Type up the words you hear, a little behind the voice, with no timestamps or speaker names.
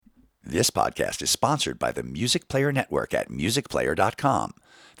This podcast is sponsored by the Music Player Network at musicplayer.com,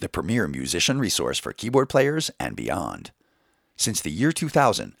 the premier musician resource for keyboard players and beyond. Since the year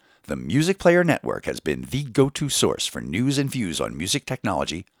 2000, the Music Player Network has been the go-to source for news and views on music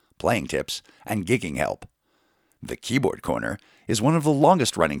technology, playing tips, and gigging help. The Keyboard Corner is one of the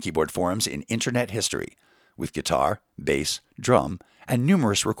longest-running keyboard forums in internet history, with guitar, bass, drum, and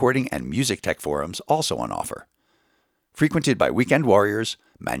numerous recording and music tech forums also on offer. Frequented by weekend warriors,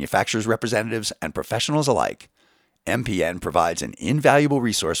 manufacturers' representatives, and professionals alike, MPN provides an invaluable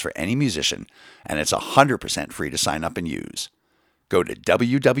resource for any musician, and it's 100% free to sign up and use. Go to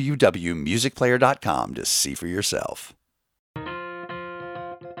www.musicplayer.com to see for yourself.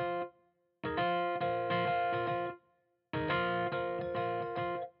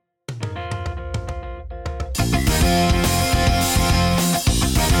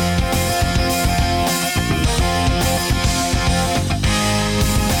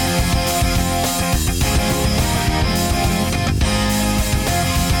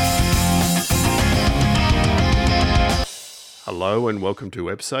 Hello and welcome to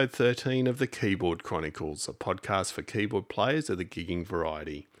episode 13 of the Keyboard Chronicles, a podcast for keyboard players of the gigging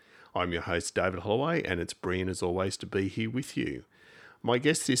variety. I'm your host David Holloway, and it's brilliant as always to be here with you. My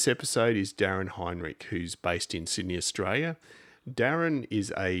guest this episode is Darren Heinrich, who's based in Sydney, Australia. Darren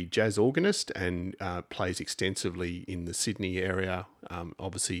is a jazz organist and plays extensively in the Sydney area,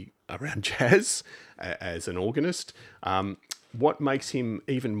 obviously around jazz as an organist. What makes him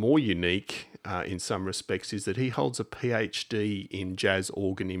even more unique in some respects is that he holds a PhD in jazz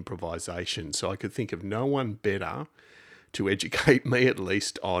organ improvisation. So I could think of no one better to educate me, at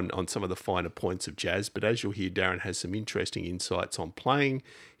least, on some of the finer points of jazz. But as you'll hear, Darren has some interesting insights on playing,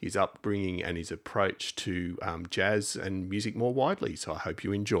 his upbringing, and his approach to jazz and music more widely. So I hope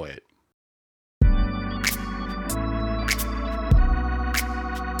you enjoy it.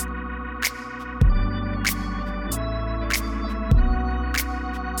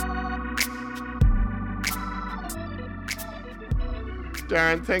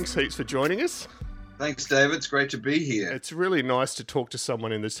 Darren, thanks heaps for joining us. Thanks, David. It's great to be here. It's really nice to talk to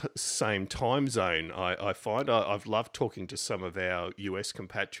someone in the same time zone. I find I've loved talking to some of our US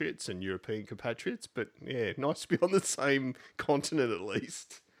compatriots and European compatriots, but yeah, nice to be on the same continent at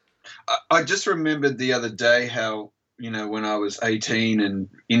least. I just remembered the other day how, when I was 18 and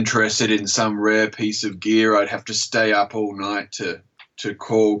interested in some rare piece of gear, I'd have to stay up all night to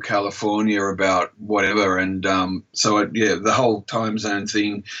call California about whatever. And the whole time zone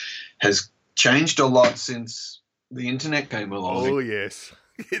thing has changed a lot since the internet came along. Oh, yes.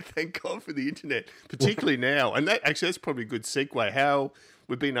 Thank God for the internet, particularly now. And that's probably a good segue. How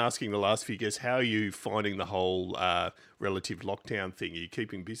we've been asking the last few guests, how are you finding the whole relative lockdown thing? Are you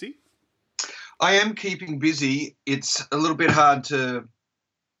keeping busy? I am keeping busy. It's a little bit hard to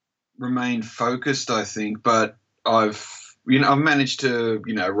remain focused, I think, but I've managed to,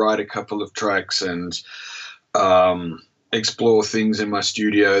 write a couple of tracks and explore things in my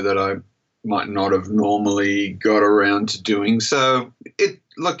studio that I might not have normally got around to doing. So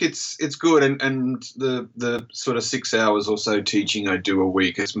it's good. And the sort of 6 hours or so teaching I do a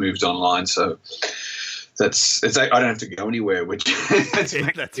week has moved online. So I don't have to go anywhere, which that's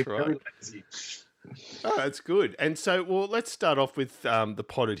right. Oh, that's good. And so, well, let's start off with the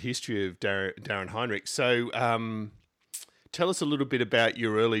potted history of Darren Heinrich. So, tell us a little bit about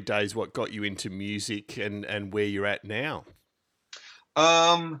your early days, what got you into music and where you're at now.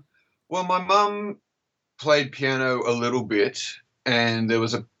 Well, my mum played piano a little bit, and there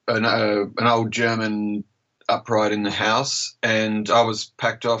was an old German upright in the house, and I was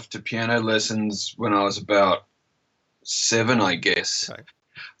packed off to piano lessons when I was about 7, I guess. Okay.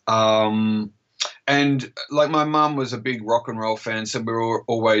 And like my mum was a big rock and roll fan, so we were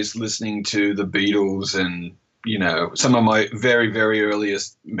always listening to the Beatles, and some of my very, very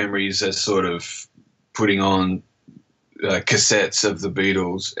earliest memories are sort of putting on cassettes of the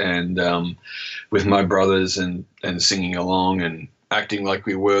Beatles and with my brothers and singing along and acting like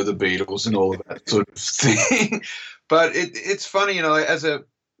we were the Beatles and all of that sort of thing. But it's funny, as a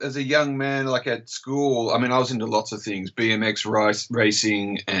young man, like at school, I mean, I was into lots of things, BMX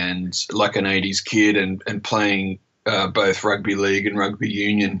racing and like an 80s kid and playing both rugby league and rugby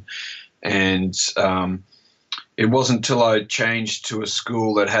union. And it wasn't until I changed to a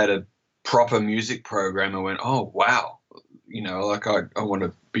school that had a proper music program I went, oh, wow, I want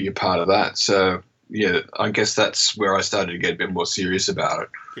to be a part of that. So, yeah, I guess that's where I started to get a bit more serious about it.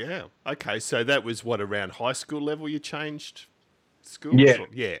 Yeah. Okay. So that was around high school level you changed schools?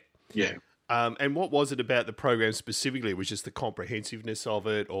 Yeah. Yeah. And what was it about the program specifically? Was just the comprehensiveness of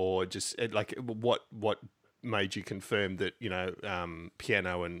it, or just like what made you confirm that,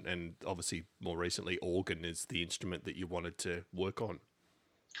 piano and obviously more recently organ is the instrument that you wanted to work on?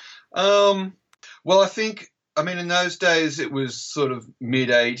 Well, I mean, in those days it was sort of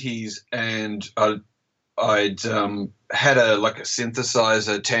mid-'80s, and I'd had a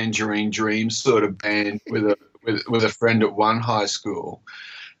synthesizer, Tangerine Dream sort of band with a friend at one high school,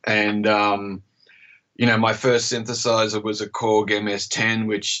 and my first synthesizer was a Korg MS-10,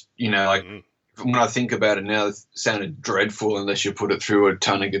 which when I think about it now, it sounded dreadful unless you put it through a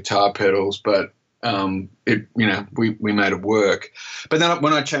ton of guitar pedals, but we made it work. But then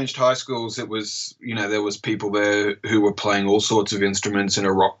when I changed high schools, it was, there was people there who were playing all sorts of instruments in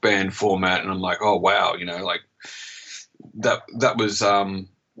a rock band format. And I'm like, oh, wow, that was,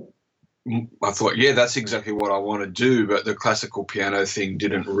 I thought, yeah, that's exactly what I want to do. But the classical piano thing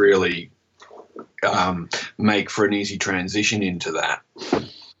didn't really make for an easy transition into that.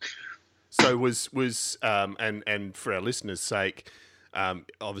 So was and for our listeners' sake,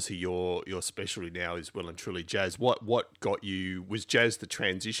 obviously your specialty now is well and truly jazz. What got you? Was jazz the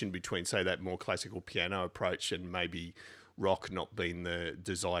transition between, say, that more classical piano approach and maybe rock not being the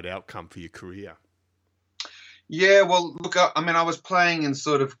desired outcome for your career? Yeah, well, look, I was playing in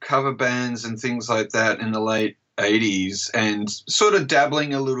sort of cover bands and things like that in the late 80s, and sort of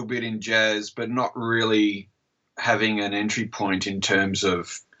dabbling a little bit in jazz, but not really having an entry point in terms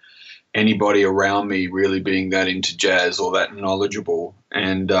of anybody around me really being that into jazz or that knowledgeable.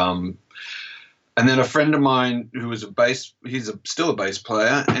 And then a friend of mine who was still a bass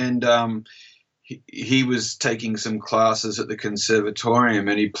player, and he was taking some classes at the conservatorium,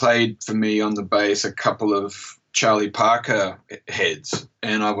 and he played for me on the bass a couple of Charlie Parker heads.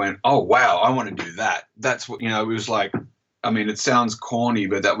 And I went, oh, wow, I want to do that. That's what, it was like, I mean, it sounds corny,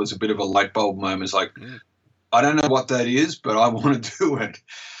 but that was a bit of a light bulb moment. It's like, I don't know what that is, but I want to do it.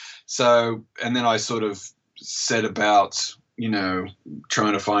 So, and then I sort of set about,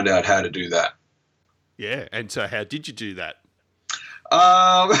 trying to find out how to do that. Yeah. And so how did you do that?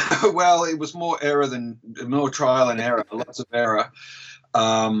 Well, it was more trial and error, lots of error.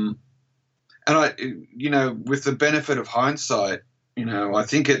 And I, with the benefit of hindsight, I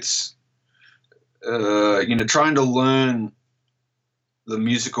think it's, trying to learn the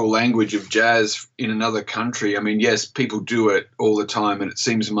musical language of jazz in another country. I mean, yes, people do it all the time and it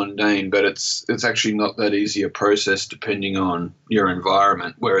seems mundane, but it's actually not that easy a process depending on your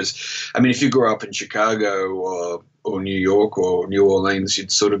environment. Whereas, I mean, if you grew up in Chicago or New York or New Orleans,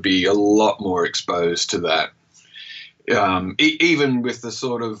 you'd sort of be a lot more exposed to that. Even with the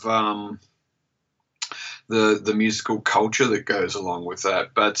sort of the musical culture that goes along with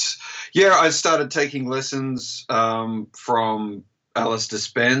that. But yeah, I started taking lessons from Alistair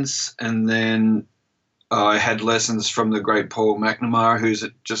Spence, and then I had lessons from the great Paul McNamara, who's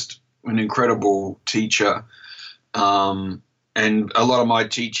just an incredible teacher. And a lot of my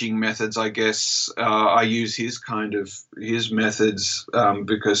teaching methods, I guess, I use his methods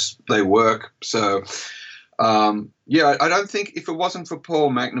because they work. So, I don't think, if it wasn't for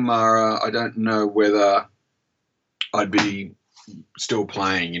Paul McNamara, I don't know whether I'd be still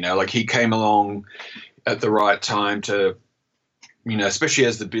playing, he came along at the right time to, especially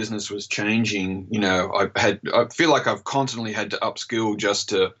as the business was changing, I feel like I've constantly had to upskill just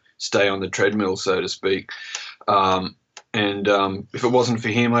to stay on the treadmill, so to speak. And if it wasn't for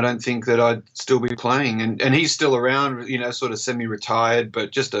him, I don't think that I'd still be playing. And he's still around, sort of semi-retired,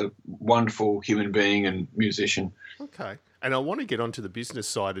 but just a wonderful human being and musician. Okay. And I want to get onto the business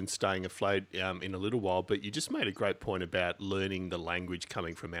side and staying afloat in a little while, but you just made a great point about learning the language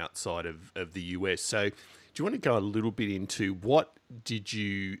coming from outside of the US. So do you want to go a little bit into what did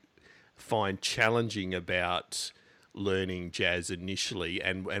you find challenging about learning jazz initially,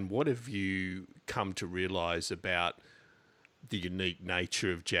 and what have you come to realise about the unique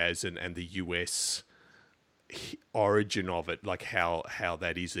nature of jazz and the US origin of it, like how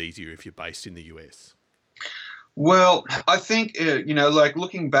that is easier if you're based in the US? Well, I think,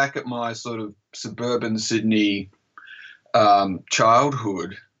 looking back at my sort of suburban Sydney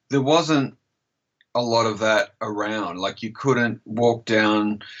childhood, there wasn't a lot of that around. Like, you couldn't walk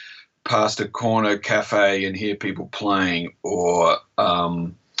down past a corner cafe and hear people playing, or,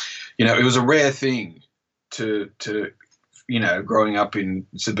 it was a rare thing to growing up in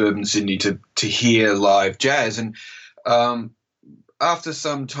suburban Sydney to hear live jazz. And after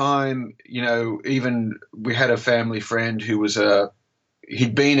some time, even we had a family friend who was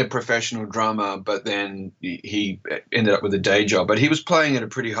he'd been a professional drummer, but then he ended up with a day job, but he was playing at a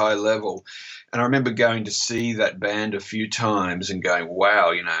pretty high level. And I remember going to see that band a few times and going,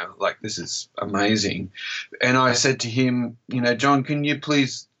 wow, this is amazing. And I said to him, John, can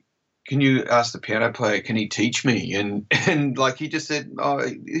can you ask the piano player, can he teach me? And like he just said, oh,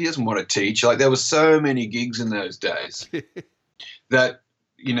 he doesn't want to teach. Like there were so many gigs in those days that,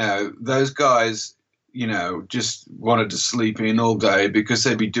 those guys, just wanted to sleep in all day because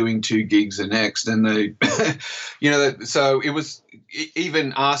they'd be doing 2 gigs the next. And they, so it was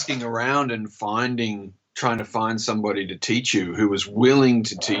even asking around and trying to find somebody to teach you who was willing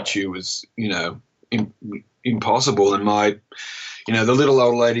to teach you was, impossible. And the little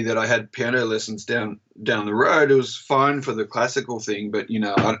old lady that I had piano lessons down the road, it was fine for the classical thing, but,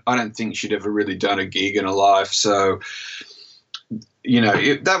 I don't think she'd ever really done a gig in her life. So,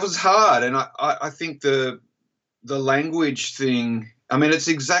 that was hard. And I think the language thing, I mean, it's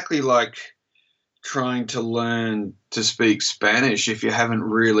exactly like trying to learn to speak Spanish if you haven't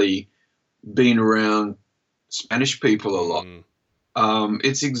really been around Spanish people a lot.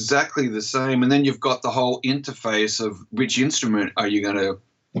 It's exactly the same. And then you've got the whole interface of which instrument are you going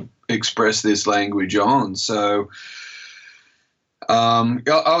to express this language on. So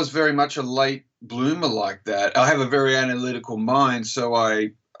I was very much a late bloomer like that. I have a very analytical mind, so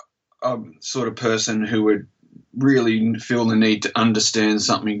I'm sort of person who would really feel the need to understand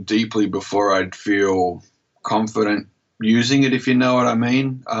something deeply before I'd feel confident using it, if you know what I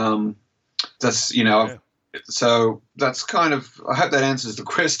mean. That's, so that's kind of, I hope that answers the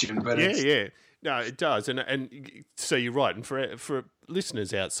question. But yeah. No, it does. And so you're right. And for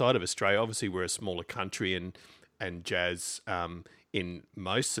listeners outside of Australia, obviously we're a smaller country and jazz in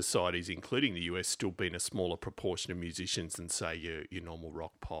most societies, including the US, still being a smaller proportion of musicians than, say, your normal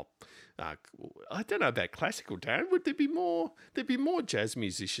rock pop. I don't know about classical, Darren. Would there be more? There'd be more jazz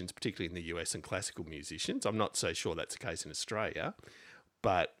musicians, particularly in the US, than classical musicians. I'm not so sure that's the case in Australia,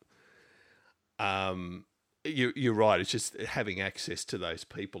 but you're right. It's just having access to those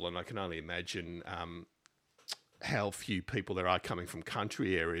people, and I can only imagine how few people there are coming from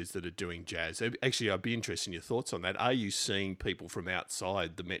country areas that are doing jazz. Actually, I'd be interested in your thoughts on that. Are you seeing people from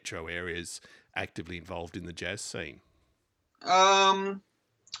outside the metro areas actively involved in the jazz scene?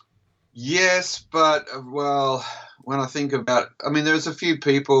 Yes, but, well, when I think about, I mean, there's a few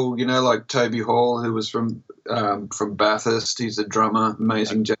people, like Toby Hall, who was from Bathurst. He's a drummer,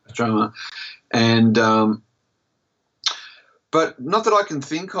 amazing jazz drummer. And, but not that I can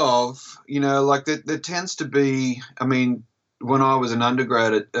think of, like there tends to be, I mean, when I was an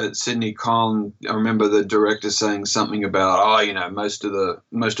undergrad at Sydney Con, I remember the director saying something about,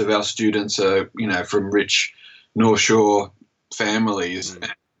 most of our students are, from rich North Shore families.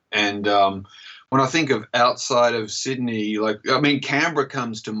 And when I think of outside of Sydney, Canberra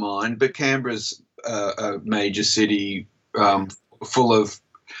comes to mind, but Canberra's a major city full of,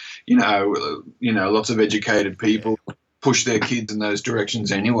 lots of educated people push their kids in those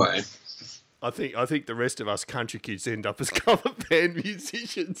directions anyway. I think the rest of us country kids end up as cover band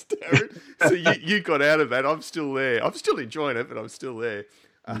musicians, Darren. So you got out of that. I'm still there. I'm still enjoying it, but I'm still there.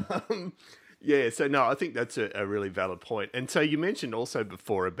 Yeah, so no, I think that's a really valid point. And so you mentioned also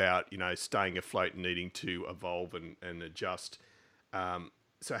before about, staying afloat and needing to evolve and adjust.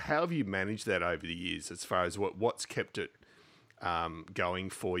 So how have you managed that over the years as far as what's kept it going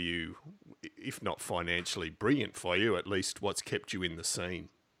for you, if not financially brilliant for you, at least what's kept you in the scene?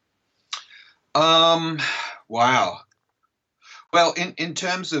 Wow. Well, in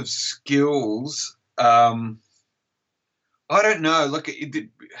terms of skills, I don't know. Look,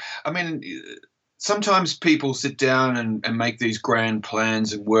 sometimes people sit down and make these grand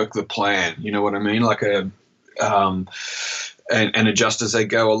plans and work the plan. You know what I mean? Like and adjust as they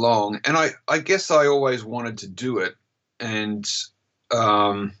go along. And I guess I always wanted to do it. And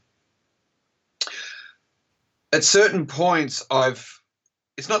at certain points,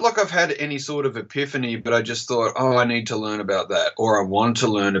 it's not like I've had any sort of epiphany, but I just thought, I need to learn about that, or I want to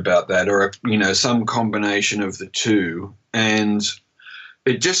learn about that, or, some combination of the two. And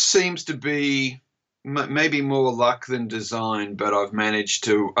it just seems to be maybe more luck than design, but I've managed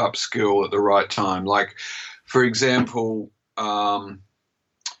to upskill at the right time. Like, for example, I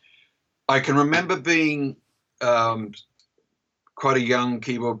can remember being quite a young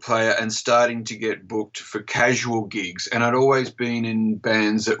keyboard player and starting to get booked for casual gigs. And I'd always been in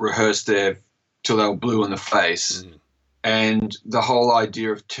bands that rehearsed there till they were blue in the face. Mm. And the whole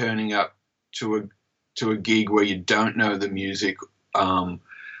idea of turning up to a gig where you don't know the music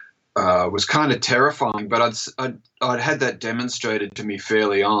was kind of terrifying. But I'd had that demonstrated to me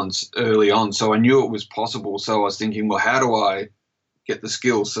fairly early on, so I knew it was possible. So I was thinking, well, how do I get the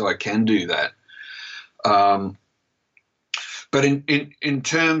skills so I can do that? But in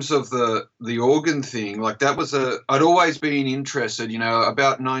terms of the organ thing, like that I'd always been interested.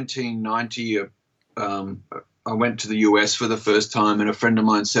 About 1990, I I went to the US for the first time, and a friend of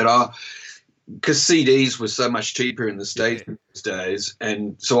mine said, "Oh, because CDs were so much cheaper in the States in those days,"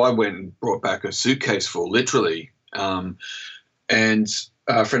 and so I went and brought back a suitcase full, literally. And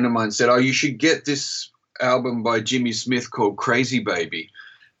a friend of mine said, "Oh, you should get this album by Jimmy Smith called Crazy Baby,"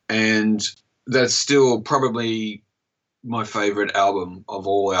 and that's still probably my favorite album of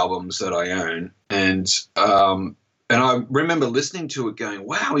all albums that I own. And I remember listening to it going,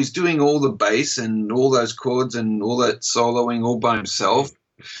 wow, he's doing all the bass and all those chords and all that soloing all by himself.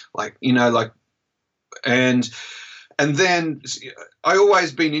 And then I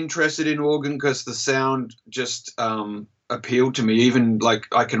always been interested in organ because the sound just appealed to me. Even like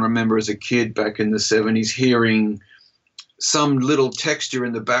I can remember as a kid back in the 70s hearing some little texture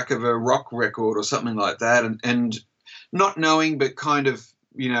in the back of a rock record or something like that, and not knowing, but kind of,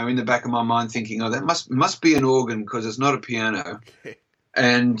 in the back of my mind thinking, oh, that must be an organ because it's not a piano. Okay.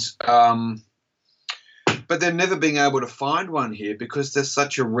 And but then never being able to find one here because there's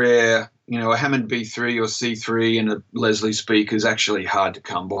such a rare, a Hammond B3 or C3 and a Leslie speaker is actually hard to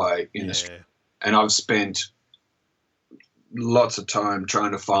come by in Australia. And I've spent lots of time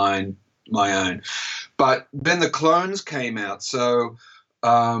trying to find my own. But then the clones came out, so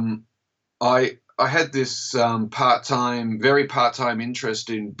I had this very part-time interest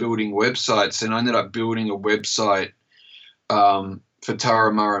in building websites, and I ended up building a website for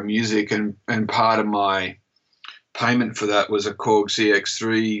Taramara Music, and part of my payment for that was a Korg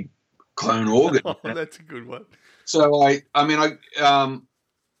CX3 clone organ. Oh, that's a good one. So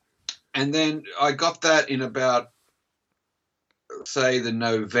and then I got that in about, say, the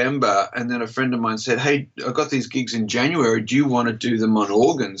November, and then a friend of mine said, hey, I got these gigs in January, do you want to do them on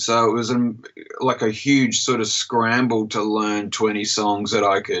organ? So it was like a huge sort of scramble to learn 20 songs that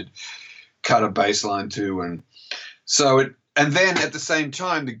I could cut a bass line to. And then at the same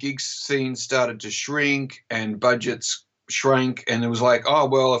time, the gig scene started to shrink and budgets shrank, and it was like, oh,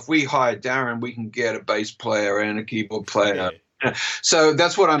 well, if we hire Darren, we can get a bass player and a keyboard player. Yeah. So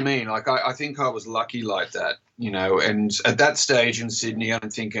that's what I mean. Like, I think I was lucky like that, and at that stage in Sydney, I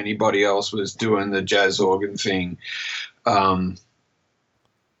don't think anybody else was doing the jazz organ thing. Yeah,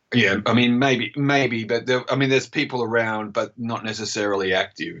 I mean, maybe, but there's people around, but not necessarily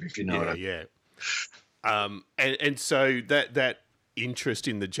active, if you know what I mean. Yeah. And so that interest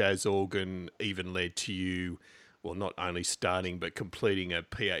in the jazz organ even led to you, well, not only starting but completing a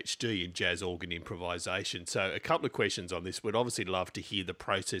PhD in jazz organ improvisation. So a couple of questions on this. We'd obviously love to hear the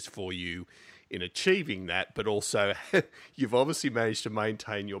process for you in achieving that, but also you've obviously managed to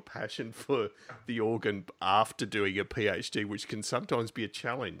maintain your passion for the organ after doing a PhD, which can sometimes be a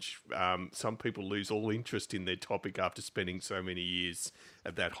challenge. Some people lose all interest in their topic after spending so many years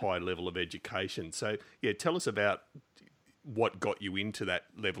at that high level of education. So, yeah, tell us about what got you into that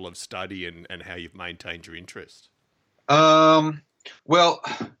level of study and how you've maintained your interest. Well,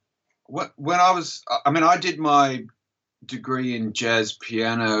 when I did my degree in jazz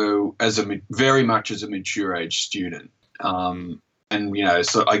piano very much as a mature age student. And,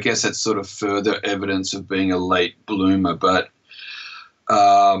 so I guess that's sort of further evidence of being a late bloomer. But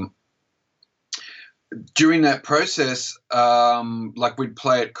during that process, we'd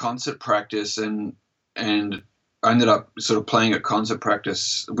play at concert practice, and I ended up sort of playing at concert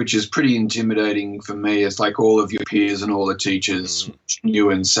practice, which is pretty intimidating for me. It's like all of your peers and all the teachers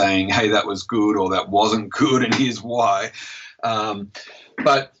knew and saying, hey, that was good or that wasn't good and here's why.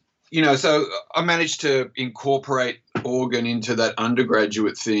 But, so I managed to incorporate organ into that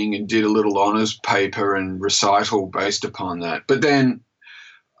undergraduate thing and did a little honours paper and recital based upon that. But then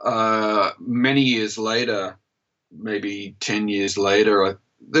many years later, maybe 10 years later,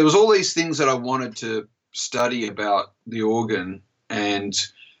 there was all these things that I wanted to study about the organ, and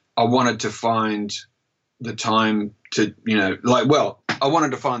I wanted to find the time to, I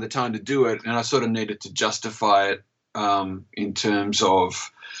wanted to find the time to do it, and I sort of needed to justify it in terms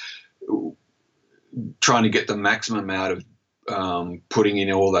of trying to get the maximum out of putting in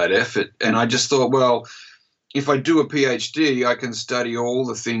all that effort. And I just thought, well, if I do a PhD, I can study all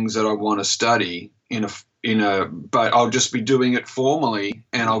the things that I want to study but I'll just be doing it formally,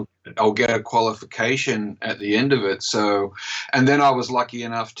 and I'll get a qualification at the end of it. So, and then I was lucky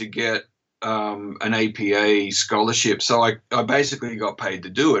enough to get an APA scholarship. So I basically got paid to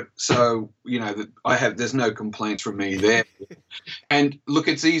do it. So, there's no complaints from me there. And look,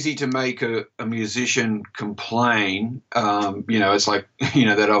 it's easy to make a musician complain. It's like,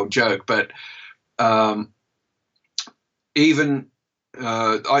 that old joke, but even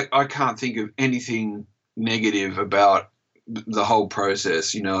I can't think of anything negative about the whole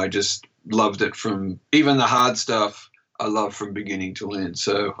process. I just loved it from even the hard stuff. I loved from beginning to end.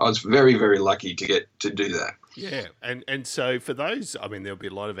 So I was very, very lucky to get to do that. Yeah, and so for those, I mean, there'll be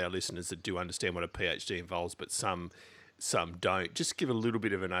a lot of our listeners that do understand what a PhD involves, but some don't. Just give a little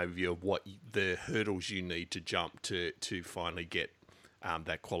bit of an overview of what the hurdles you need to jump to finally get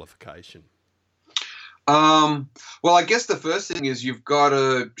that qualification. Well, I guess the first thing is you've got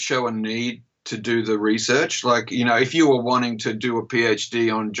to show a need to do the research. Like, if you were wanting to do a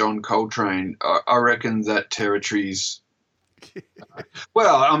PhD on John Coltrane, I reckon that territory's.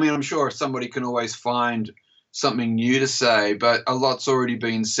 Well, I mean, I'm sure somebody can always find something new to say, but a lot's already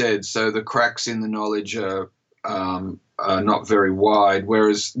been said, so the cracks in the knowledge are not very wide.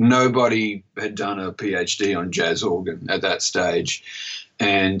 Whereas nobody had done a PhD on jazz organ at that stage,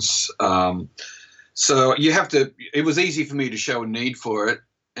 and so you have to. It was easy for me to show a need for it,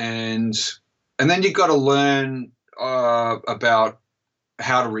 and then you've got to learn about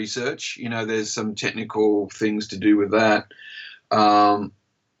how to research. There's some technical things to do with that. And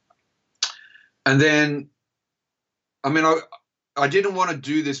then, I mean, I didn't want to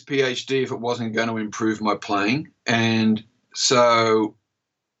do this PhD if it wasn't going to improve my playing. And so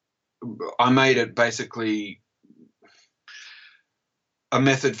I made it basically a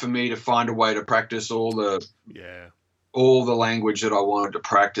method for me to find a way to practice all the language that I wanted to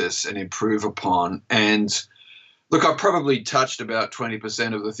practice and improve upon. And look, I probably touched about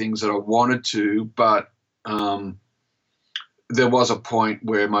 20% of the things that I wanted to, but there was a point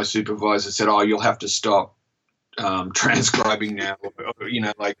where my supervisor said, "Oh, you'll have to stop transcribing now,"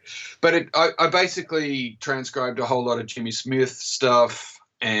 But I basically transcribed a whole lot of Jimmy Smith stuff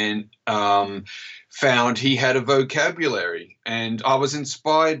and found he had a vocabulary. And I was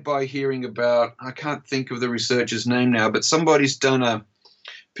inspired by hearing about, I can't think of the researcher's name now, but somebody's done a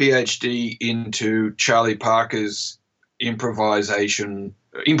PhD into Charlie Parker's improvisational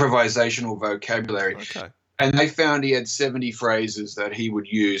vocabulary. Okay. And they found he had 70 phrases that he would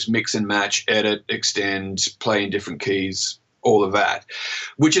use, mix and match, edit, extend, play in different keys, all of that,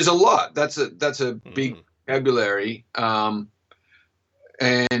 which is a lot. That's a big vocabulary. And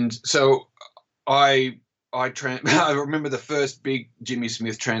so I remember the first big Jimmy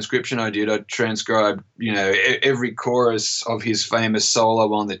Smith transcription I did. I transcribed, every chorus of his famous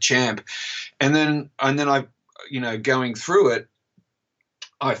solo on the Champ, and then I, going through it,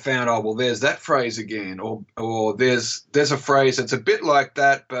 I found, oh, well, there's that phrase again, or there's a phrase that's a bit like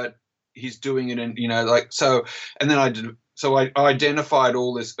that, but he's doing it in, so. And then I identified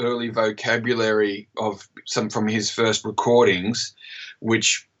all this early vocabulary of some from his first recordings,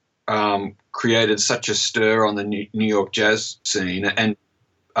 which created such a stir on the New York jazz scene, and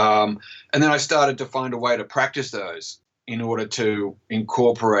then I started to find a way to practice those in order to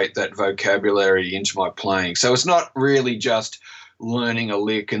incorporate that vocabulary into my playing. So it's not really just learning a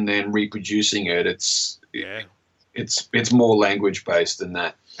lick and then reproducing it. It's more language based than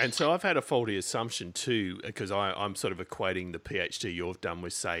that. And so I've had a faulty assumption too, because I'm sort of equating the PhD you've done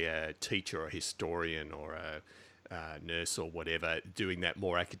with, say, a teacher or a historian or a nurse or whatever, doing that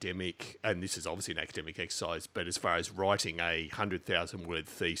more academic, and this is obviously an academic exercise, but as far as writing a 100,000 word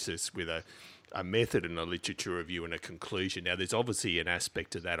thesis with a method and a literature review and a conclusion. Now, there's obviously an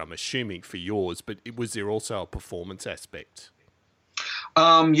aspect to that, I'm assuming, for yours, but was there also a performance aspect?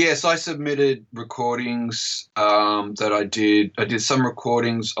 Yes, I submitted recordings that I did. I did some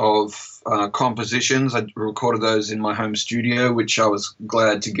recordings of compositions. I recorded those in my home studio, which I was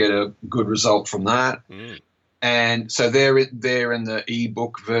glad to get a good result from that. And so they're in the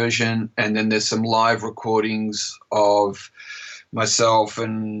ebook version, and then there's some live recordings of myself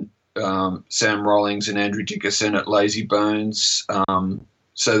and Sam Rollings and Andrew Dickerson at Lazy Bones.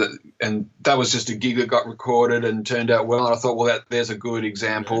 That was just a gig that got recorded and turned out well. And I thought, well, there's a good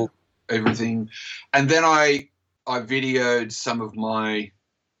example, everything. And then I videoed some of my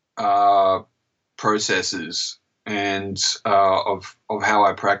processes and of how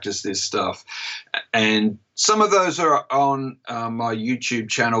I practice this stuff. And some of those are on my YouTube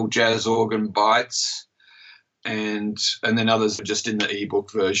channel, Jazz Organ Bites, and then others are just in the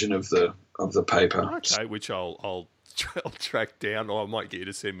ebook version of the paper. Okay, which I'll track down, or I might get you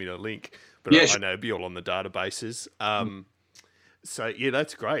to send me a link. But I know it'll be all on the databases. So yeah,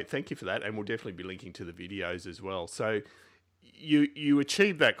 that's great. Thank you for that, and we'll definitely be linking to the videos as well. So you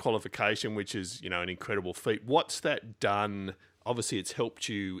achieved that qualification, which is an incredible feat. What's that done? Obviously, it's helped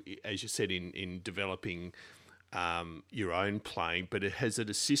you, as you said, in developing your own playing. But has it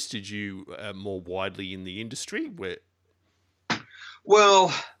assisted you more widely in the industry?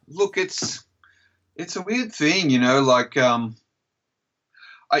 Well, look, it's a weird thing, it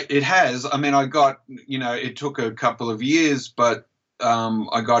has. I mean, I got, it took a couple of years, but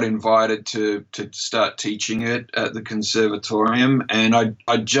I got invited to start teaching it at the conservatorium, and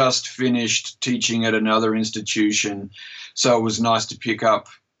I just finished teaching at another institution, so it was nice to pick up,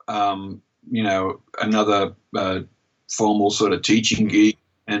 another formal sort of teaching gig,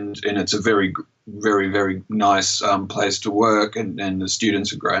 and it's a very, very, very nice place to work, and the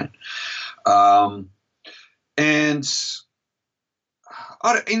students are great. And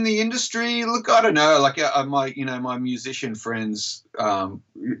in the industry, look, I don't know. Like my musician friends,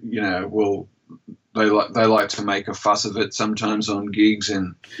 will they like to make a fuss of it sometimes on gigs,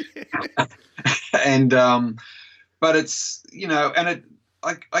 and but it's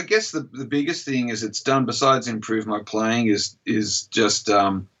I guess the biggest thing is it's done besides improve my playing is just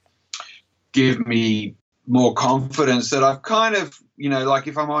give me more confidence that I've kind of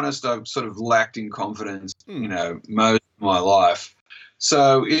if I'm honest, I've sort of lacked in confidence most of my life.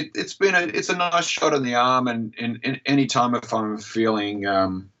 So it's a nice shot in the arm, and any time if I'm feeling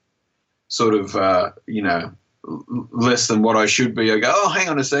less than what I should be, I go, oh, hang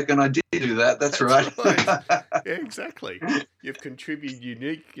on a second, I did do that. That's right. Yeah, exactly. You've contributed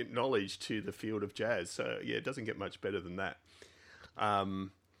unique knowledge to the field of jazz. So yeah, it doesn't get much better than that.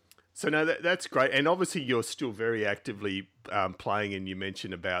 So no, that's great. And obviously you're still very actively playing, and you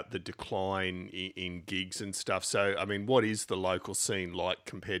mentioned about the decline in gigs and stuff. So, I mean, what is the local scene like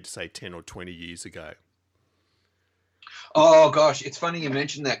compared to, say, 10 or 20 years ago? Oh, gosh, it's funny you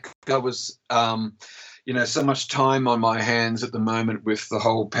mentioned that. I was, so much time on my hands at the moment with the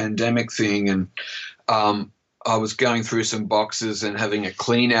whole pandemic thing, and I was going through some boxes and having a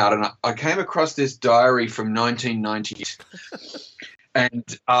clean out, and I came across this diary from 1990.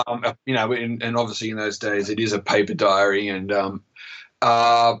 And and obviously in those days it is a paper diary, and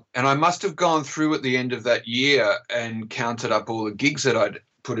I must have gone through at the end of that year and counted up all the gigs that I'd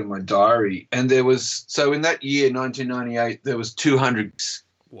put in my diary, and in that year 1998 there was 200 gigs.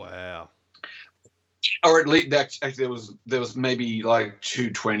 Wow. Or at least actually there was maybe like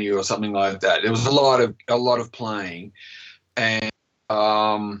 220 or something like that. There was a lot of playing, and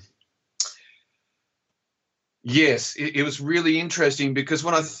yes, it was really interesting because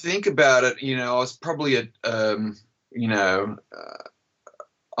when I think about it, I was probably at, I'm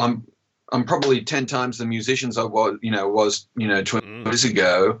probably 10 times the musicians I was 20 years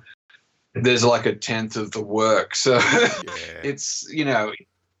ago. There's like a tenth of the work. So it's,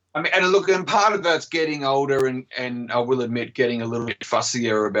 and look, and part of that's getting older and I will admit getting a little bit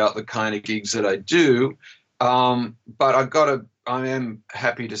fussier about the kind of gigs that I do. But I am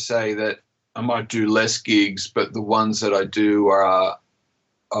happy to say that I might do less gigs, but the ones that I do are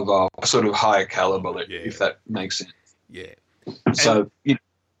of a sort of higher caliber, if that makes sense. Yeah. So you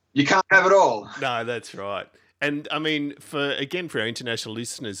can't have it all. No, that's right. And I mean, for our international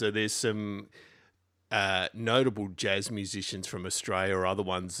listeners, are there some notable jazz musicians from Australia or other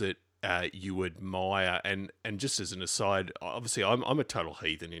ones that you admire? And just as an aside, obviously I'm a total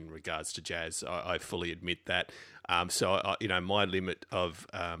heathen in regards to jazz. I fully admit that. So my limit of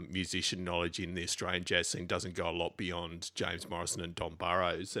musician knowledge in the Australian jazz scene doesn't go a lot beyond James Morrison and Don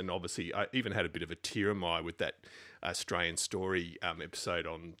Burrows. And obviously I even had a bit of a tear in my eye with that Australian Story episode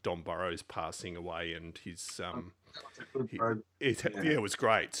on Don Burrows passing away, and his it was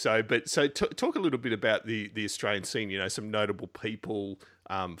great. So talk a little bit about the Australian scene. Some notable people.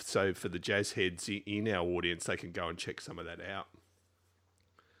 So for the jazz heads in our audience, they can go and check some of that out.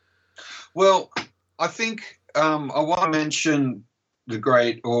 Well, I think I want to mention the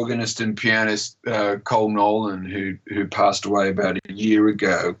great organist and pianist Cole Nolan, who passed away about a year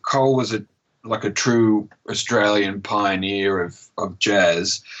ago. Cole was a true Australian pioneer of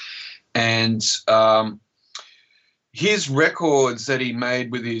jazz, and his records that he made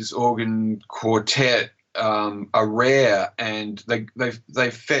with his organ quartet are rare, and they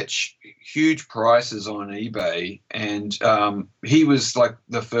fetch huge prices on eBay. And he was like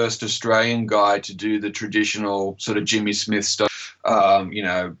the first Australian guy to do the traditional sort of Jimmy Smith stuff,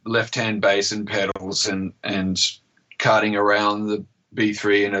 left-hand bass and pedals and carting around the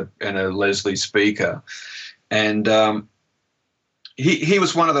B3 and a Leslie speaker. And he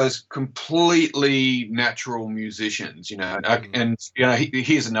was one of those completely natural musicians, and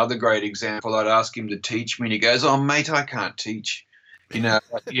here's another great example. I'd ask him to teach me and he goes, "Oh, mate, I can't teach."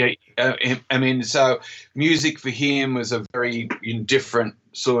 So music for him was a very different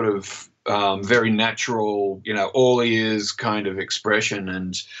sort of very natural, all ears kind of expression.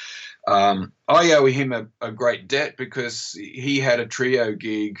 And I owe him a great debt because he had a trio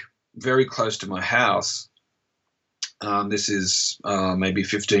gig very close to my house. This is maybe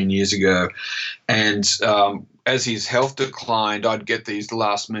 15 years ago. And as his health declined, I'd get these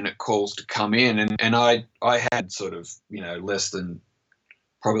last-minute calls to come in. And I had sort of, less than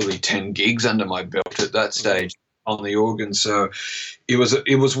probably 10 gigs under my belt at that stage on the organ. So it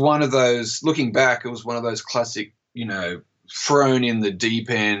was one of those, looking back, it was one of those classic, thrown in the deep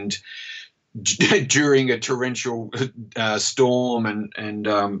end during a torrential storm and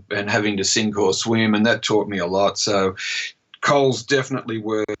having to sink or swim, and that taught me a lot. So Cole's definitely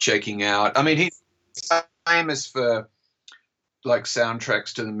worth checking out. I mean, he's famous for like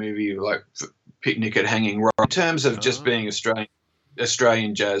soundtracks to the movie, like Picnic at Hanging Rock. In terms of just being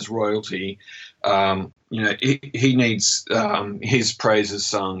Australian jazz royalty, he needs his praises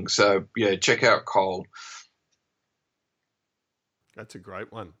sung. So yeah, check out Cole. That's a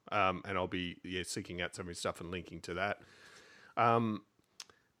great one. And I'll be seeking out some of his stuff and linking to that. And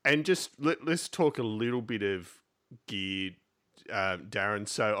just let's talk a little bit of gear, Darren.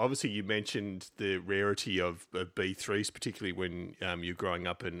 So obviously you mentioned the rarity of B3s, particularly when you're growing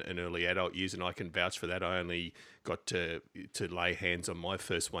up in early adult years, and I can vouch for that. I only got to lay hands on my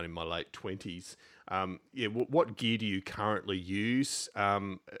first one in my late 20s. What gear do you currently use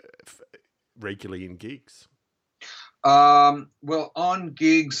regularly in gigs? Well, on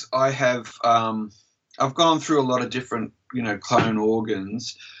gigs, I have I've gone through a lot of different clone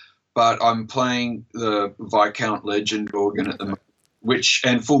organs, but I'm playing the Viscount Legend organ at the moment. Which,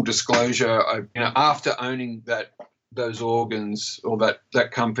 and full disclosure, after owning those organs or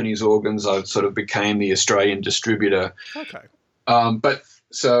that company's organs, I sort of became the Australian distributor. Okay. But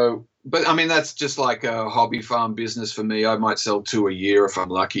I mean, that's just like a hobby farm business for me. I might sell 2 a year if I'm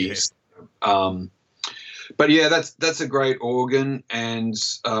lucky. Yeah. But yeah, that's a great organ, and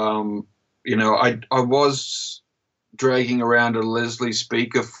I was dragging around a Leslie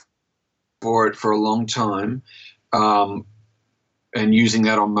speaker for it for a long time, and using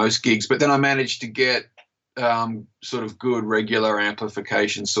that on most gigs. But then I managed to get sort of good regular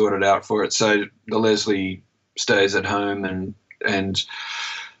amplification sorted out for it, so the Leslie stays at home, and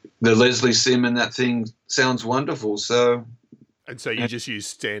the Leslie sim and that thing sounds wonderful. So. And so you just use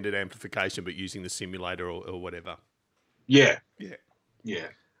standard amplification, but using the simulator or whatever. Yeah.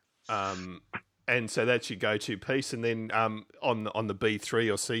 And so that's your go-to piece. And then on the B3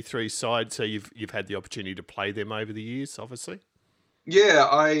 or C3 side, so you've had the opportunity to play them over the years, obviously. Yeah,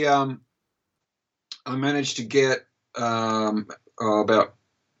 I managed to get about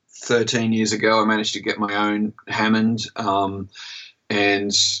 13 years ago. I managed to get my own Hammond,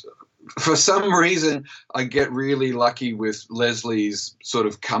 and for some reason, I get really lucky with Leslie's sort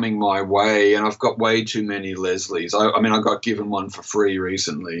of coming my way, and I've got way too many Leslies. I mean, I got given one for free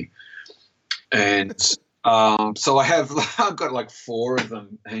recently, and so I've got like 4 of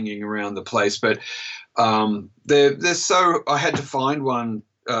them hanging around the place. But they're so I had to find one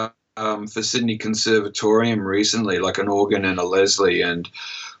for Sydney Conservatorium recently, like an organ and a Leslie, and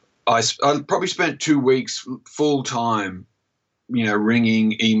I probably spent 2 weeks full time.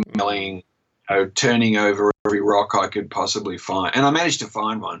 Ringing, emailing, turning over every rock I could possibly find. And I managed to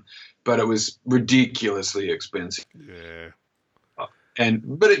find one, but it was ridiculously expensive. Yeah.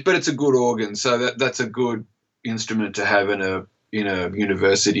 But it's a good organ, so that's a good instrument to have in a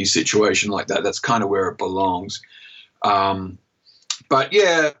university situation like that. That's kind of where it belongs. But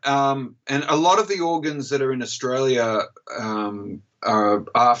yeah, and a lot of the organs that are in Australia are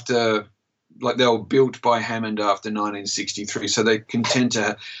after. Like they were built by Hammond after 1963, so they can tend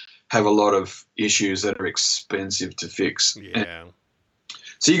to have a lot of issues that are expensive to fix. Yeah.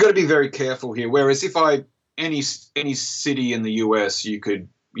 So you got to be very careful here. Whereas if any city in the US, you could,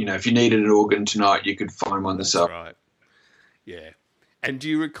 if you needed an organ tonight, you could find one this up. That's right. Yeah. And do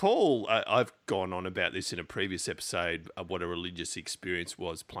you recall, I've gone on about this in a previous episode, what a religious experience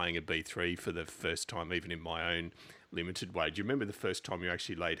was playing a B3 for the first time, even in my own limited way. Do you remember the first time you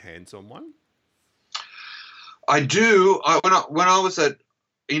actually laid hands on one? I do. When I was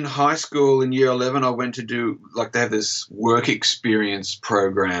in high school in year 11, I went to do, like, they have this work experience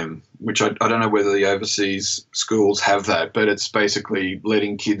program, which I don't know whether the overseas schools have that, but it's basically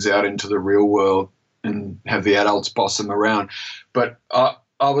letting kids out into the real world and have the adults boss them around. But I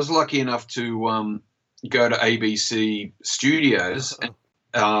was lucky enough to go to ABC Studios,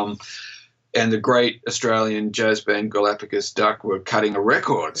 and the great Australian jazz band Galapagos Duck were cutting a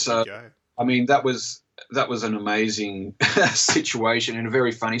record. So, I mean, that was an amazing situation and a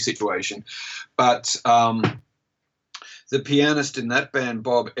very funny situation. But the pianist in that band,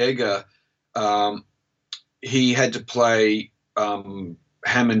 Bob Egger, he had to play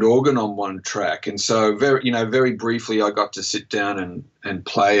Hammond organ on one track. And so very briefly I got to sit down and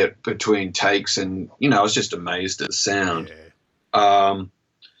play it between takes, and, I was just amazed at the sound. Yeah.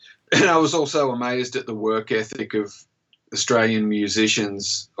 And I was also amazed at the work ethic of Australian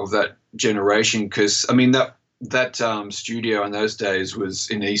musicians of that generation, because, I mean, studio in those days was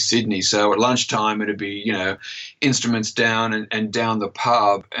in East Sydney. So at lunchtime it'd be, instruments down and down the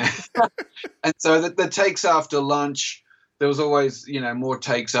pub. And so the takes after lunch, there was always, more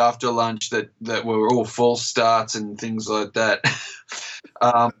takes after lunch that were all false starts and things like that.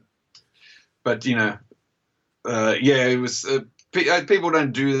 But, it was, people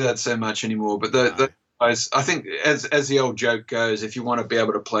don't do that so much anymore. But I think as the old joke goes, if you want to be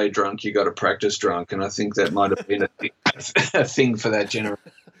able to play drunk, you got to practice drunk. And I think that might have been a thing for that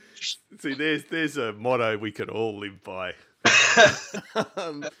generation. See, there's a motto we could all live by.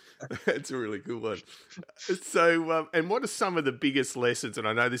 That's a really good one. So, and what are some of the biggest lessons? And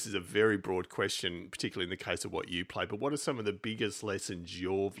I know this is a very broad question, particularly in the case of what you play, but what are some of the biggest lessons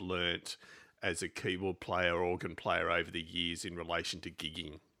you've learnt as a keyboard player, organ player over the years in relation to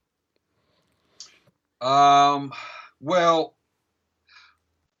gigging? Well,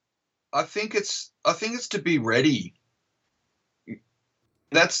 I think it's to be ready.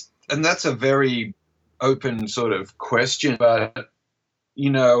 That's a very open sort of question, but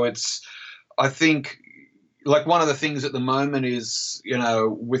I think like one of the things at the moment is,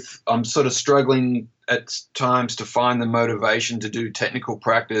 I'm sort of struggling at times to find the motivation to do technical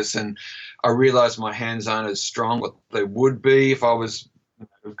practice. And I realize my hands aren't as strong as they would be if I was,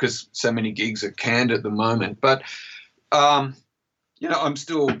 because so many gigs are canned at the moment. But, I'm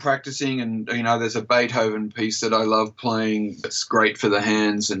still practicing, and, there's a Beethoven piece that I love playing that's great for the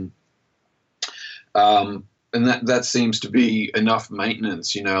hands. And that seems to be enough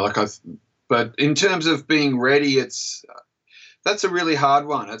maintenance, but in terms of being ready, that's a really hard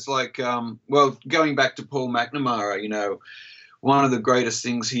one. It's like, going back to Paul McNamara, one of the greatest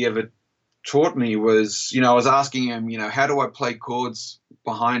things he ever taught me was, I was asking him, how do I play chords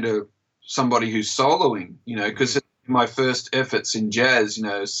behind somebody who's soloing, because in my first efforts in jazz,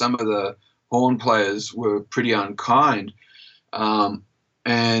 some of the horn players were pretty unkind.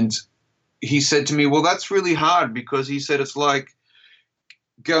 And he said to me, well, that's really hard, because he said it's like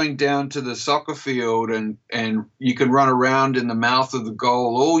going down to the soccer field and you can run around in the mouth of the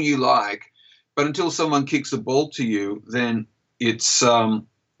goal all you like, but until someone kicks the ball to you, then it's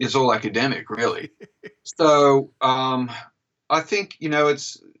all academic, really. So I think,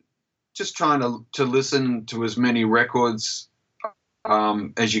 it's just trying to listen to as many records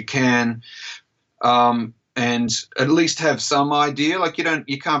as you can. And at least have some idea. Like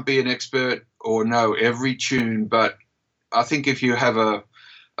you can't be an expert or know every tune, but I think if you have a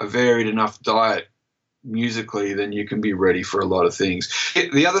varied enough diet musically, then you can be ready for a lot of things.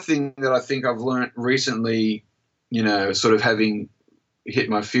 The other thing that I think I've learned recently, sort of having hit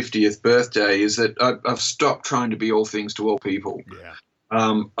my 50th birthday, is that I've stopped trying to be all things to all people. Yeah.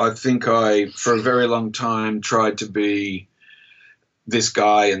 I think I, for a very long time, tried to be this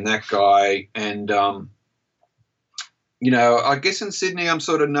guy and that guy, and I guess in Sydney I'm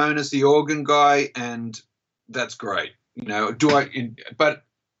sort of known as the organ guy, and that's great. But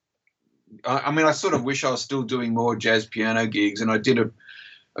I sort of wish I was still doing more jazz piano gigs, and I did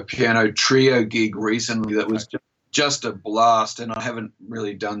a piano trio gig recently that was just a blast, and I haven't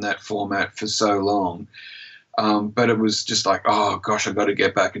really done that format for so long. But it was just like, oh gosh, I've got to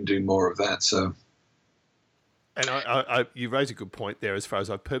get back and do more of that. So. And I you raise a good point there, as far as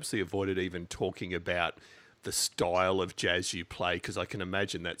I've purposely avoided even talking about the style of jazz you play, because I can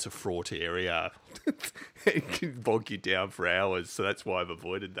imagine that's a fraught area. It can bog you down for hours, so that's why I've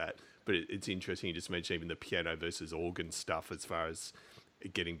avoided that. But it's interesting you just mentioned even the piano versus organ stuff, as far as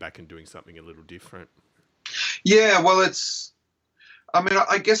getting back and doing something a little different. Yeah, well,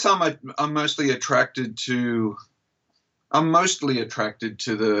 I guess I'm mostly attracted to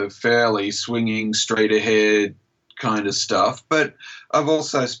the fairly swinging, straight ahead kind of stuff, but I've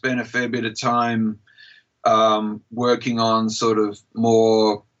also spent a fair bit of time working on sort of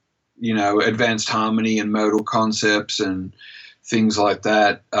more, advanced harmony and modal concepts and things like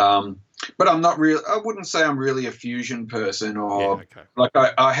that. But I wouldn't say I'm really a fusion person, or like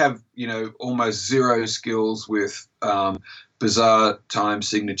I have, almost zero skills with bizarre time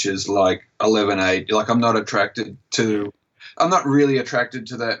signatures like 11/8. Like I'm not really attracted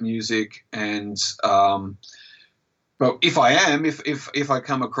to that music. And but if I am, if I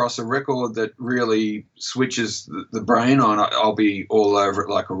come across a record that really switches the brain on, I'll be all over it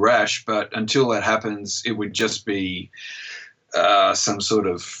like a rash. But until that happens, it would just be some sort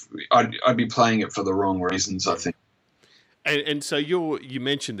of, I'd be playing it for the wrong reasons, I think. And so you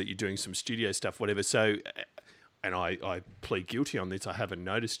mentioned that you're doing some studio stuff, whatever. So, and I plead guilty on this, I haven't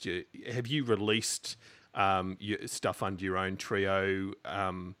noticed you. Have you released your stuff under your own trio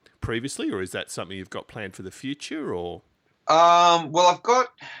previously, or is that something you've got planned for the future? Or Well,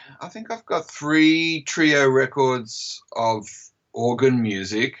 I think I've got 3 trio records of organ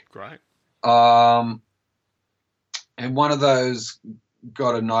music. Great. And one of those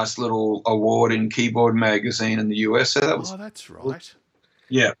got a nice little award in Keyboard Magazine in the US. So that was that's right.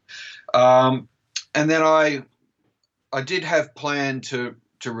 Yeah. And then I did have planned to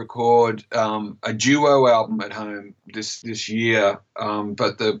record a duo album at home this year,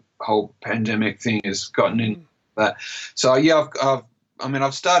 but the whole pandemic thing has gotten in that. So yeah,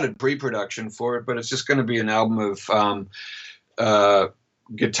 I've started pre-production for it, but it's just going to be an album of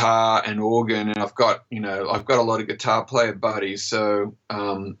guitar and organ, and I've got a lot of guitar player buddies, so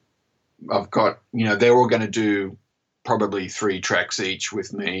I've got, they're all going to do probably 3 tracks each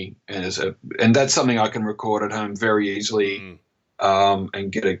with me, and that's something I can record at home very easily.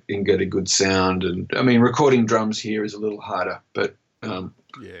 And get a good sound. And I mean, recording drums here is a little harder, but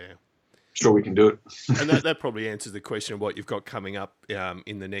sure we can do it. And that probably answers the question of what you've got coming up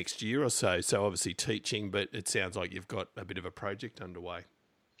in the next year or so. So obviously teaching, but it sounds like you've got a bit of a project underway.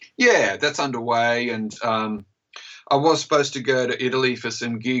 Yeah, that's underway, and I was supposed to go to Italy for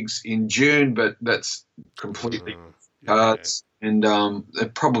some gigs in June, but that's completely cards, and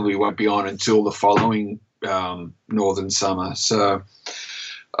it probably won't be on until the following northern summer. So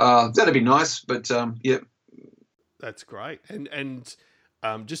that'd be nice, but yeah. That's great. And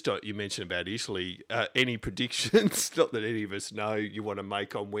just you mentioned about Italy, any predictions, not that any of us know, you want to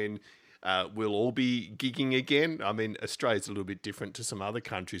make on when we'll all be gigging again? I mean, Australia's a little bit different to some other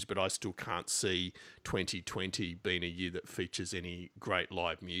countries, but I still can't see 2020 being a year that features any great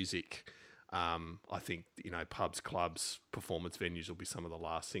live music. I think, pubs, clubs, performance venues will be some of the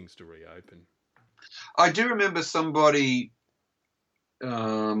last things to reopen. I do remember somebody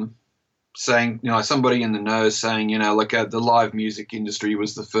saying, somebody in the know saying, the live music industry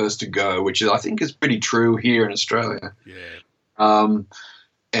was the first to go, which I think is pretty true here in Australia. Yeah.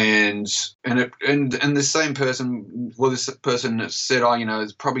 And the same person, this person said,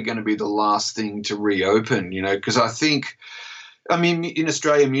 it's probably going to be the last thing to reopen, because I think, in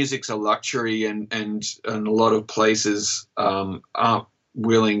Australia, music's a luxury, and a lot of places aren't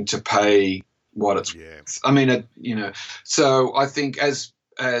willing to pay what it's worth. So I think as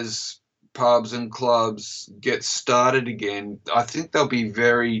pubs and clubs get started again, I think they'll be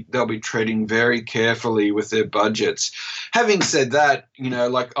treading very carefully with their budgets. Having said that,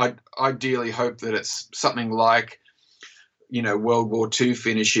 I ideally hope that it's something like, World War II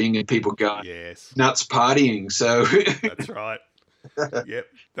finishing and people going nuts partying. So that's right. Yep,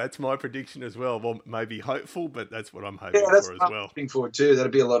 that's my prediction as well. Well, maybe hopeful, but that's what I'm hoping for as well. I'm hoping for too.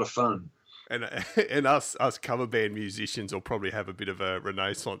 That'd be a lot of fun. And us cover band musicians will probably have a bit of a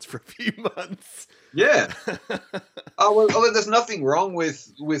renaissance for a few months. Yeah. Well, there's nothing wrong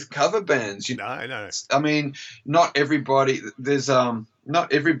with cover bands. No. I mean, not everybody is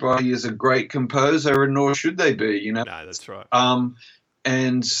a great composer, and nor should they be. No, that's right.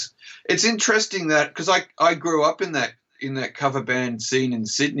 And it's interesting that, because I grew up in that cover band scene in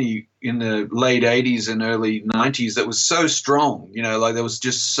Sydney in the late 80s and early 90s that was so strong, there was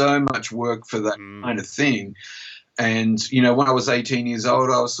just so much work for that kind of thing. And, when I was 18 years old,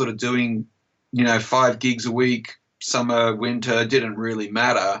 I was sort of doing, 5 gigs a week, summer, winter, didn't really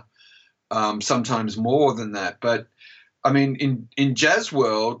matter, sometimes more than that. But, I mean, in jazz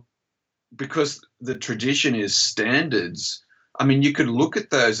world, because the tradition is standards, I mean, you could look at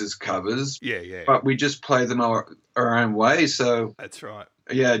those as covers, but we just play them our own way. So that's right.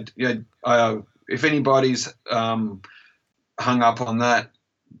 Yeah. If anybody's hung up on that,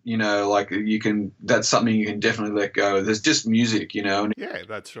 that's something you can definitely let go. There's just music, And yeah,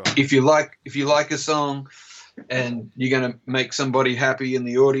 that's right. If you like a song, and you're going to make somebody happy in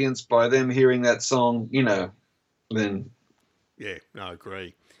the audience by them hearing that song, then I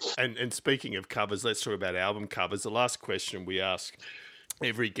agree. And speaking of covers, let's talk about album covers. The last question we ask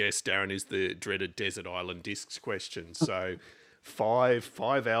every guest, Darren, is the dreaded Desert Island Discs question. So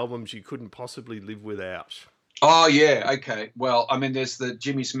 5 albums you couldn't possibly live without. Oh, yeah, okay. Well, I mean, there's the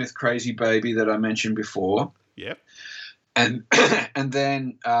Jimmy Smith Crazy Baby that I mentioned before. Yep. And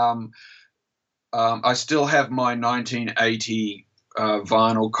then I still have my 1980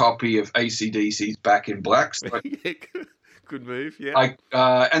 vinyl copy of AC/DC's Back in Black. So good move, yeah.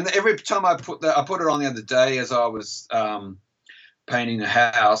 And every time I put it on the other day as I was painting the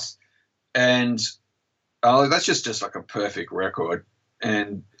house, and that's just like a perfect record,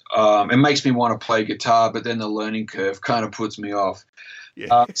 and it makes me want to play guitar, but then the learning curve kind of puts me off.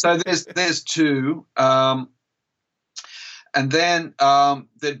 Yeah. So there's 2, and then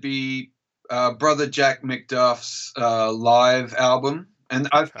there'd be Brother Jack McDuff's live album, and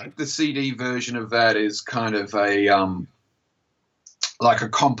I think the CD version of that is kind of a like a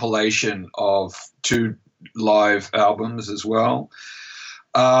compilation of 2 live albums as well.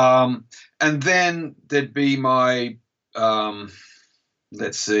 And then there'd be my,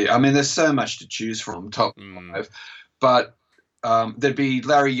 let's see, I mean, there's so much to choose from, top 5, but there'd be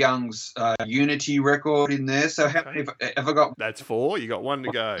Larry Young's Unity record in there. So how many have I got? That's 4. You got 1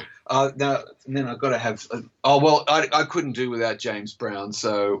 to go. No, and then I've got to have. I couldn't do without James Brown.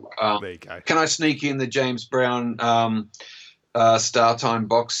 So there you go. Can I sneak in the James Brown Star Time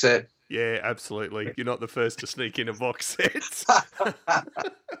box set? Yeah, absolutely. You're not the first to sneak in a box set.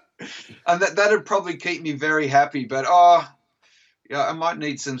 And that'd probably keep me very happy. But yeah, I might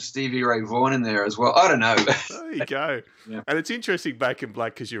need some Stevie Ray Vaughan in there as well. I don't know. There you go. Yeah. And it's interesting, Back in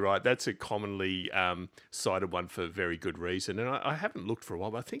Black, because you're right, that's a commonly cited one for very good reason. And I haven't looked for a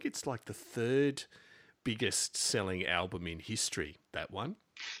while, but I think it's like the 3rd biggest selling album in history, that one.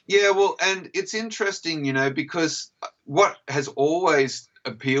 Yeah, well, and it's interesting, because what has always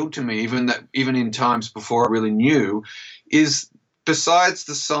appealed to me, even in times before I really knew, is besides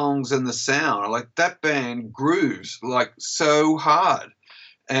the songs and the sound, like that band grooves like so hard,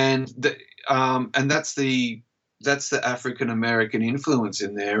 and that's the African American influence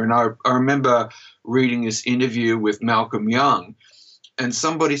in there. And I remember reading this interview with Malcolm Young, and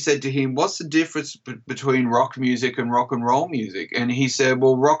somebody said to him, "What's the difference between rock music and roll music?" And he said,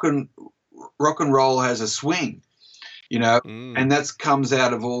 "Well, rock and roll has a swing, and that comes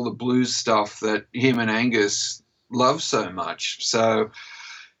out of all the blues stuff that him and Angus love so much." So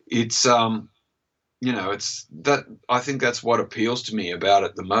it's it's that, I think that's what appeals to me about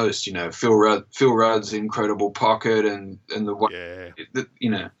it the most. Phil Rudd's incredible pocket and the way,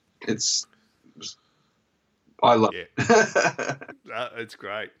 it's I love it. It's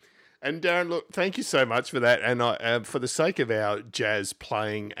great. And Darren, look, thank you so much for that. And for the sake of our jazz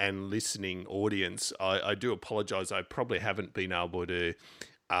playing and listening audience, I do apologise. I probably haven't been able to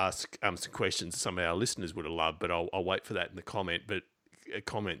ask some questions some of our listeners would have loved, but I'll wait for that in the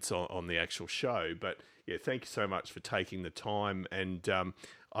comments on the actual show. But yeah, thank you so much for taking the time. And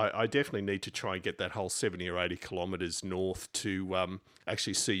I definitely need to try and get that whole 70 or 80 kilometres north to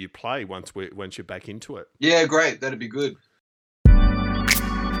actually see you play once you're back into it. Yeah, great. That'd be good.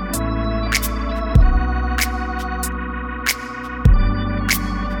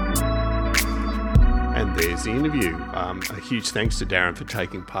 And there's the interview. A huge thanks to Darren for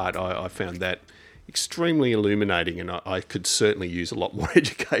taking part. I found that extremely illuminating, and I could certainly use a lot more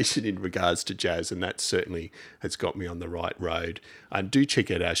education in regards to jazz, and that certainly has got me on the right road. Do check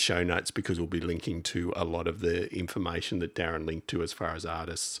out our show notes, because we'll be linking to a lot of the information that Darren linked to as far as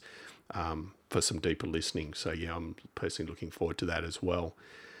artists for some deeper listening. So yeah, I'm personally looking forward to that as well.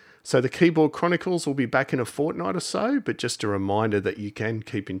 So the Keyboard Chronicles will be back in a fortnight or so, but just a reminder that you can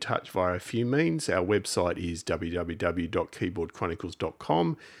keep in touch via a few means. Our website is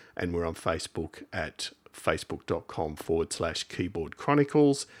www.keyboardchronicles.com, and we're on Facebook at facebook.com/Keyboard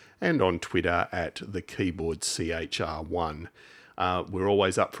Chronicles, and on Twitter at the Keyboard CHR1. We're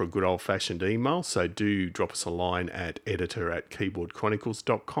always up for a good old-fashioned email, so do drop us a line at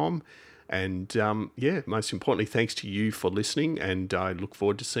editor@keyboardchronicles.com. And most importantly, thanks to you for listening, and I look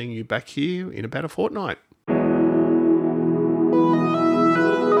forward to seeing you back here in about a fortnight.